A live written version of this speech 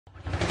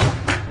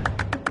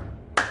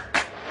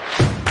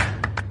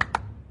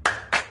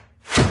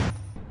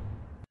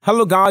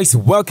Hello guys,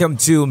 welcome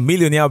to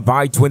Millionaire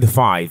by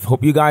 25.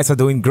 Hope you guys are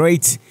doing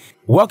great.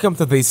 Welcome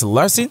to this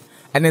lesson.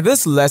 And in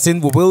this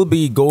lesson, we will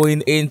be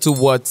going into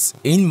what,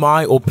 in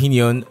my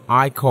opinion,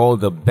 I call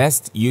the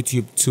best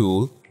YouTube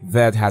tool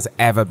that has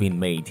ever been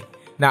made.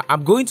 Now,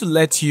 I'm going to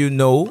let you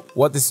know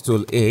what this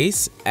tool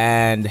is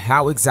and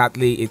how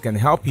exactly it can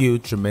help you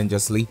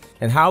tremendously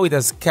and how it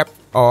has kept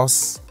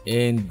us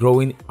in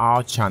growing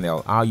our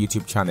channel, our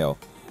YouTube channel.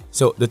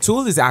 So the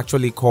tool is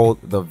actually called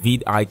the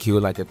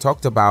VIDIQ, like I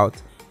talked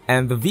about.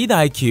 And the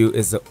VIDIQ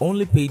is the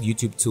only paid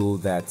YouTube tool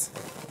that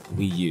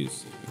we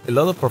use. A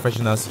lot of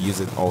professionals use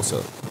it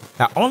also.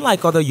 Now,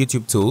 unlike other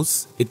YouTube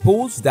tools, it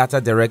pulls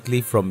data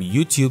directly from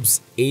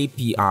YouTube's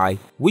API,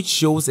 which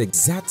shows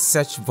exact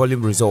search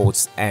volume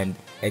results and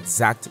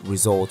exact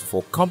result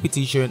for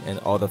competition and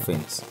other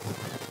things.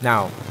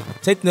 Now,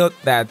 take note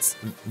that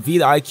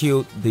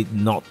VIDIQ did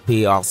not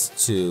pay us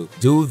to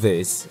do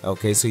this,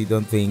 okay? So you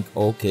don't think,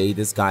 okay,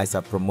 these guys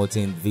are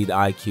promoting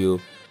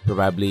VIDIQ,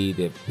 probably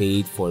they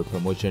paid for a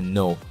promotion.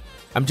 No,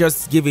 I'm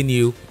just giving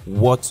you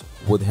what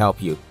would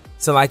help you.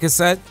 So like I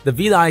said, the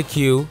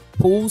VIDIQ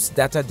pulls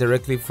data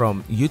directly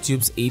from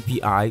YouTube's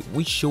API,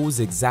 which shows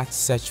exact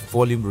search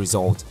volume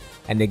result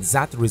and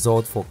exact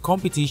result for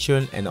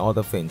competition and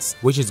other things,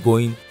 which is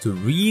going to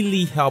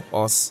really help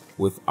us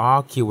with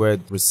our keyword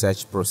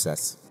research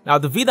process. Now,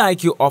 the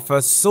VIDIQ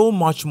offers so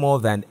much more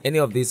than any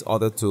of these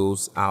other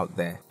tools out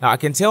there. Now, I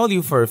can tell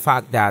you for a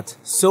fact that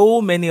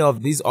so many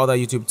of these other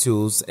YouTube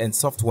tools and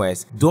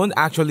softwares don't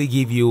actually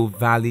give you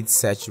valid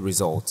search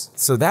results.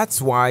 So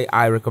that's why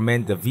I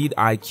recommend the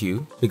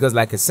VIDIQ, because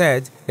like I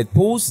said, it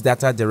pulls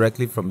data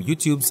directly from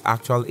YouTube's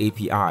actual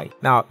API.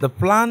 Now, the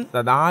plan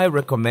that I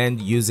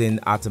recommend using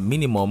at a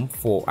minimum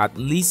for at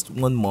least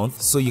 1 month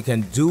so you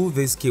can do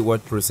this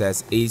keyword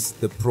process is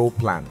the Pro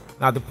plan.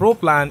 Now, the Pro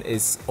plan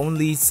is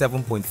only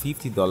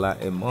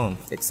 $7.50 a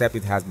month, except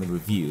it has been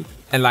reviewed.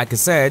 And like I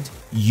said,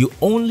 you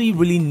only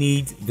really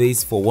need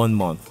this for 1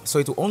 month. So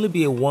it will only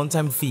be a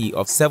one-time fee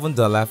of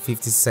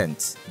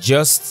 $7.50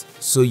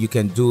 just so you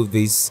can do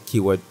this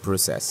keyword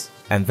process.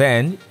 And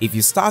then if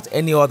you start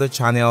any other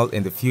channel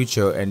in the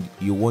future and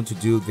you want to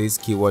do this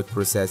keyword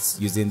process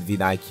using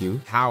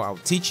VIDIQ, how I'll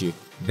teach you,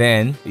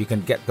 then you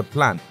can get the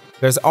plan.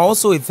 There's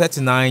also a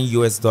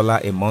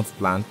 $39 a month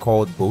plan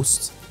called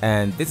Boost.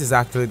 And this is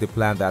actually the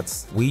plan that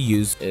we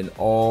use in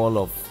all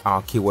of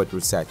our keyword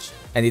research.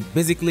 And it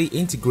basically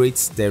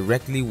integrates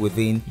directly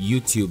within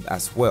YouTube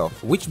as well,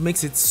 which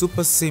makes it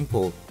super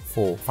simple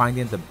for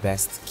finding the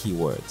best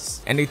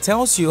keywords. And it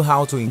tells you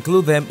how to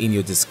include them in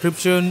your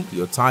description,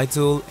 your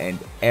title, and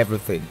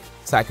everything.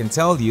 So I can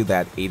tell you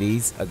that it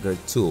is a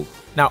great tool.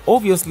 Now,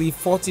 obviously,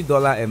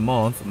 $40 a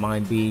month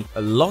might be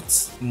a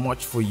lot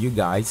much for you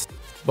guys,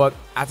 but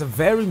at a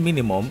very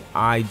minimum,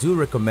 I do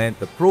recommend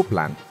the Pro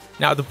plan.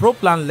 Now, the Pro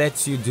plan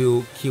lets you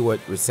do keyword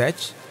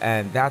research,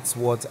 and that's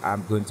what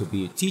I'm going to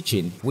be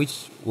teaching,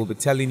 which will be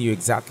telling you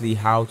exactly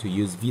how to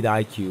use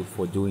VIDIQ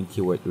for doing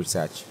keyword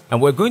research.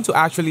 And we're going to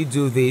actually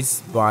do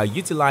this by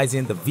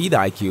utilizing the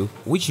VIDIQ,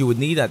 which you would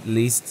need at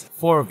least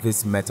 4 of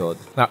this method.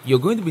 Now, you're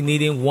going to be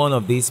needing 1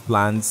 of these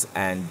plans,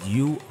 and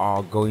you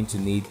are going to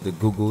need the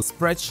Google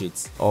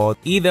spreadsheets or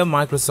either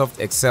Microsoft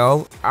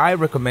Excel. I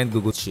recommend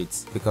Google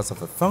Sheets because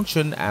of a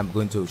function I'm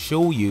going to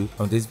show you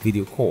on this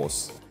video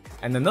course.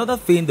 And another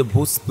thing the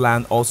Boost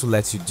plan also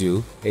lets you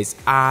do is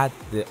add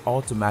the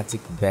automatic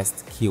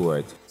best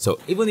keyword. So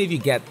even if you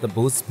get the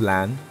Boost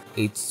plan,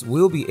 it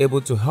will be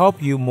able to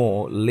help you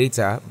more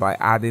later by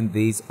adding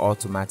these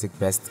automatic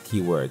best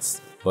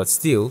keywords. But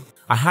still,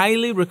 I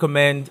highly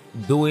recommend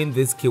doing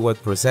this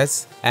keyword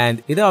process,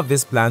 and either of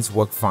these plans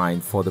work fine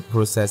for the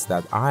process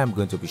that I am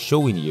going to be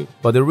showing you.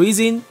 But the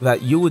reason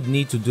that you would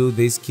need to do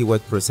this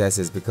keyword process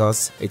is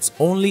because it's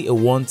only a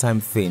one-time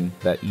thing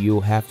that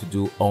you have to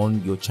do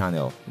on your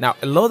channel. Now,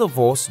 a lot of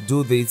us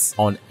do this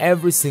on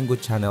every single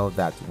channel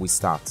that we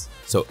start.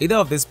 So either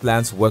of these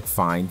plans work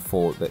fine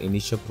for the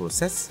initial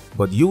process,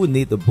 but you will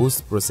need the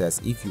Boost process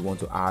if you want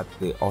to add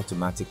the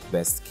automatic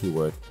best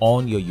keyword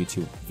on your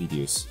YouTube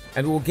videos.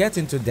 And we'll get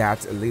into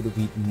that a little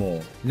bit more.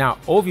 Now,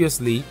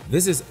 obviously,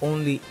 this is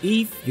only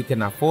if you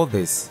can afford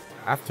this.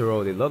 After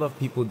all, a lot of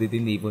people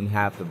didn't even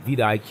have the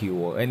VIDIQ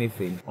or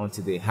anything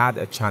until they had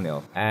a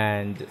channel,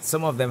 and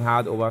some of them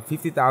had over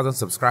 50,000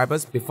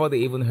 subscribers before they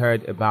even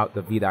heard about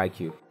the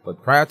VIDIQ.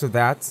 But prior to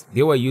that,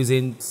 they were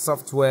using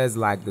softwares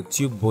like the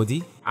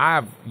TubeBuddy. I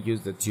have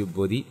used the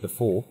TubeBuddy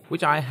before,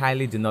 which I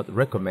highly do not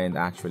recommend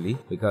actually,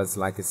 because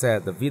like I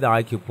said, the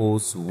VIDIQ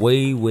pulls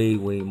way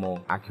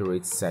more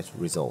accurate search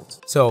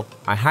results. So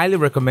I highly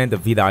recommend the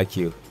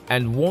VIDIQ.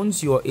 And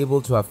once you are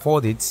able to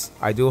afford it,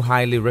 I do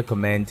highly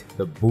recommend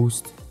the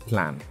Boost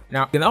plan.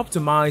 Now, you can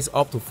optimize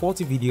up to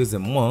 40 videos a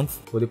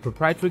month with the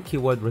proprietary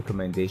keyword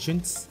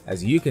recommendations,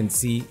 as you can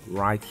see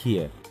right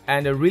here.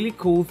 And a really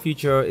cool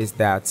feature is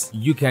that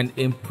you can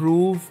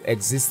improve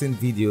existing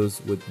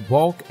videos with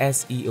bulk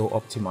SEO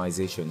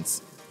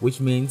optimizations, which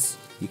means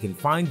you can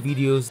find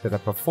videos that are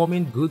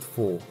performing good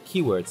for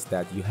keywords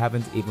that you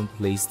haven't even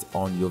placed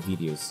on your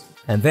videos.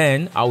 And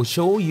then I'll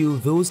show you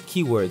those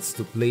keywords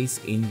to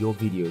place in your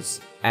videos.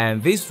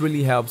 And this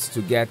really helps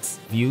to get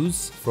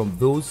views from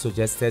those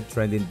suggested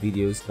trending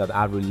videos that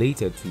are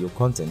related to your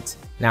content.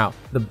 Now,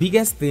 the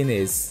biggest thing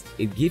is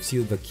it gives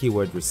you the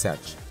keyword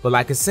research. But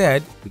like I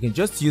said, you can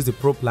just use the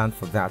Pro plan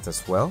for that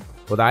as well.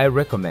 But I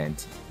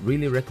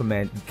really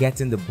recommend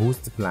getting the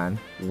Boost plan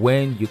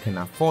when you can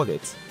afford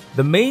it.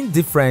 The main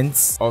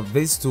difference of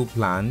these two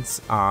plans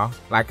are,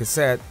 like I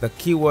said, the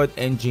keyword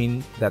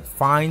engine that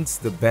finds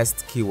the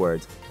best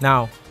keyword.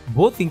 Now,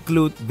 both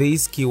include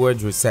this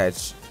keyword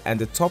research and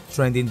the top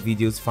trending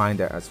videos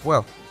finder as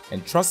well.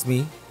 And trust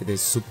me, it is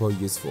super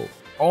useful.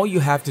 All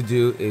you have to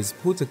do is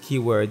put a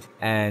keyword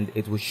and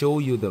it will show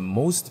you the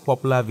most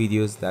popular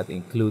videos that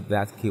include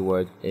that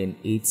keyword in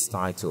its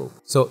title.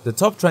 So the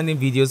top trending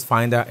videos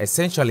finder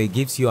essentially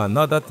gives you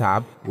another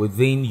tab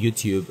within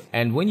YouTube,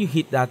 and when you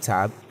hit that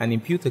tab and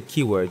input a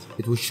keyword,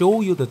 it will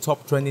show you the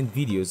top trending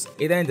videos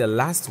either in the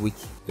last week,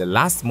 the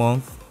last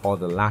month, or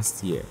the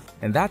last year.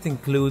 And that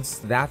includes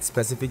that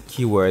specific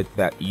keyword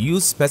that you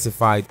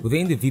specified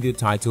within the video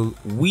title,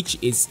 which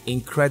is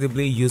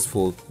incredibly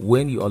useful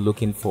when you are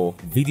looking for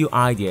video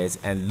ideas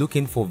and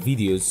looking for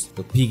videos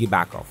to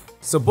piggyback off.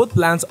 So both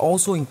plans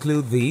also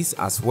include these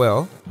as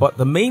well, but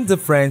the main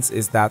difference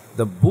is that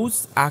the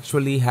Boost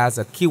actually has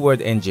a keyword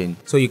engine,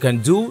 so you can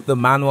do the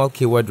manual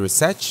keyword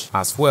research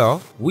as well,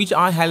 which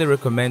I highly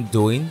recommend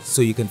doing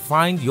so you can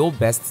find your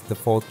best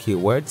default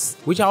keywords,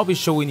 which I'll be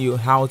showing you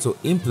how to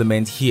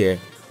implement here.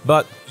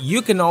 But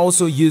you can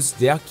also use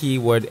their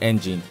keyword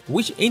engine,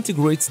 which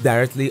integrates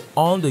directly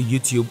on the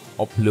YouTube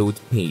upload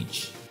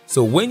page.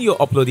 So when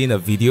you're uploading a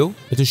video,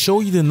 it will show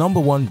you the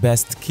 #1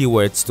 best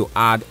keywords to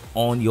add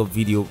on your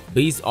video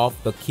based off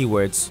the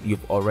keywords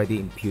you've already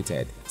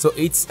imputed. So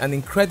it's an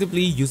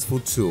incredibly useful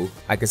tool.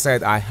 Like I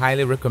said, I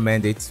highly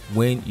recommend it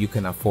when you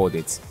can afford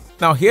it.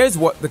 Now here's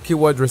what the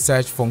keyword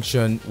research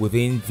function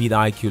within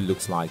VIDIQ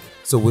looks like.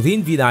 So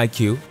within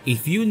VIDIQ,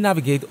 if you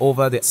navigate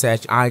over the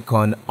search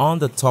icon on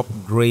the top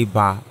gray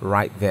bar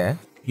right there,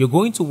 you're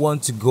going to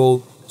want to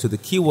go to the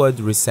keyword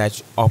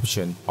research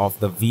option of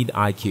the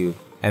VIDIQ,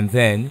 and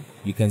then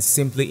you can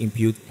simply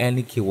input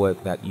any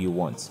keyword that you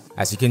want.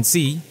 As you can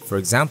see, for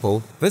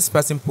example, this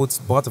person puts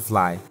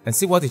butterfly and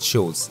see what it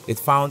shows. It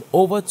found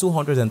over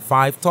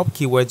 205 top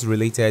keywords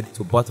related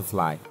to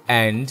butterfly,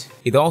 and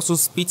it also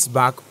spits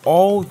back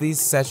all these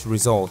search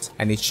results,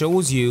 and it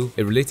shows you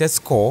a related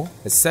score,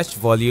 a search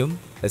volume,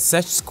 a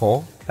search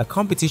score, a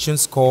competition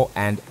score,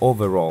 and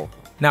overall.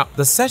 Now,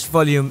 the search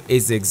volume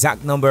is the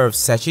exact number of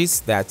searches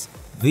that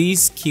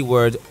this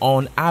keyword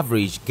on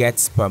average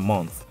gets per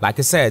month. Like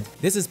I said,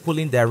 this is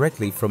pulling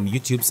directly from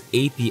YouTube's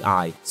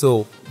API,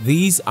 so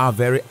these are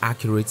very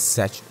accurate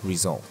search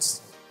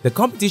results. The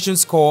competition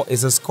score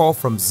is a score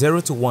from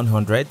 0 to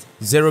 100,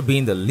 0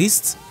 being the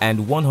least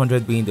and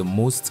 100 being the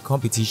most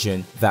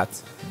competition that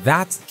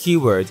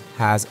keyword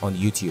has on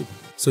YouTube.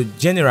 So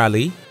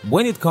generally,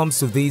 when it comes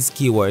to these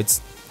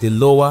keywords, the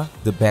lower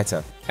the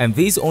better. And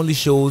this only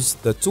shows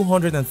the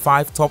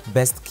 205 top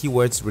best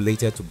keywords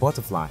related to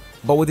butterfly.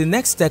 But with the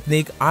next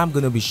technique I'm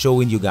going to be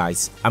showing you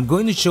guys, I'm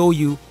going to show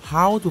you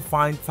how to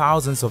find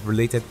thousands of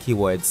related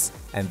keywords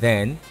and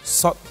then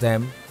sort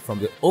them from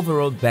the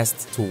overall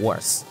best to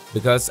worst.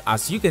 Because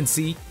as you can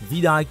see,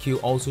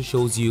 VIDIQ also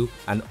shows you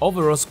an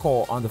overall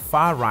score on the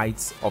far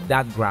right of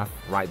that graph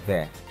right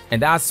there.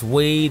 And that's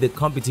weigh the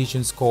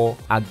competition score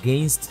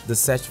against the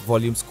search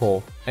volume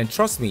score. And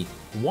trust me,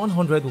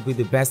 100 will be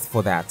the best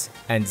for that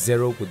and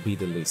 0 would be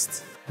the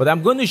least. But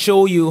I'm going to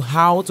show you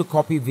how to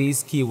copy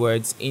these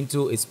keywords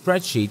into a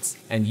spreadsheet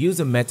and use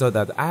a method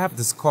that I have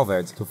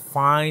discovered to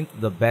find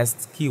the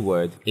best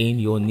keyword in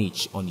your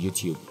niche on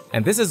YouTube.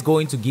 And this is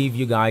going to give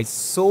you guys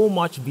so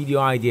much video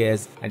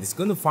ideas, and it's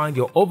going to find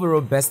your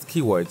overall best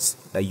keywords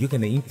that you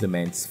can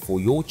implement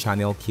for your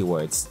channel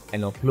keywords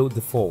and upload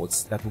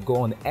defaults that will go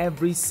on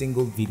every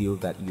single video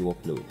that you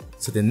upload.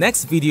 So the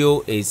next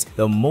video is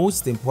the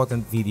most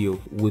important video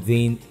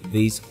within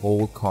these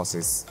whole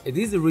courses. It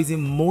is the reason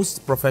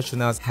most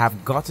professionals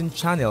have gotten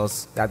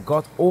channels that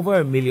got over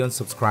 1 million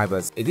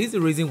subscribers. It is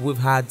the reason we've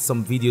had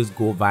some videos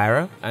go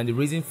viral and the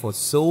reason for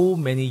so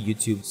many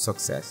YouTube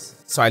success.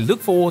 So I look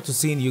forward to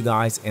seeing you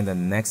guys in the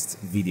next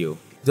video.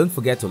 Don't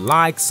forget to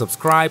like,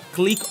 subscribe,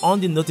 click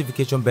on the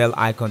notification bell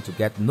icon to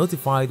get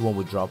notified when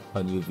we drop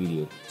a new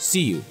video.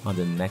 See you on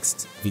the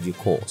next video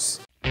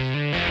course.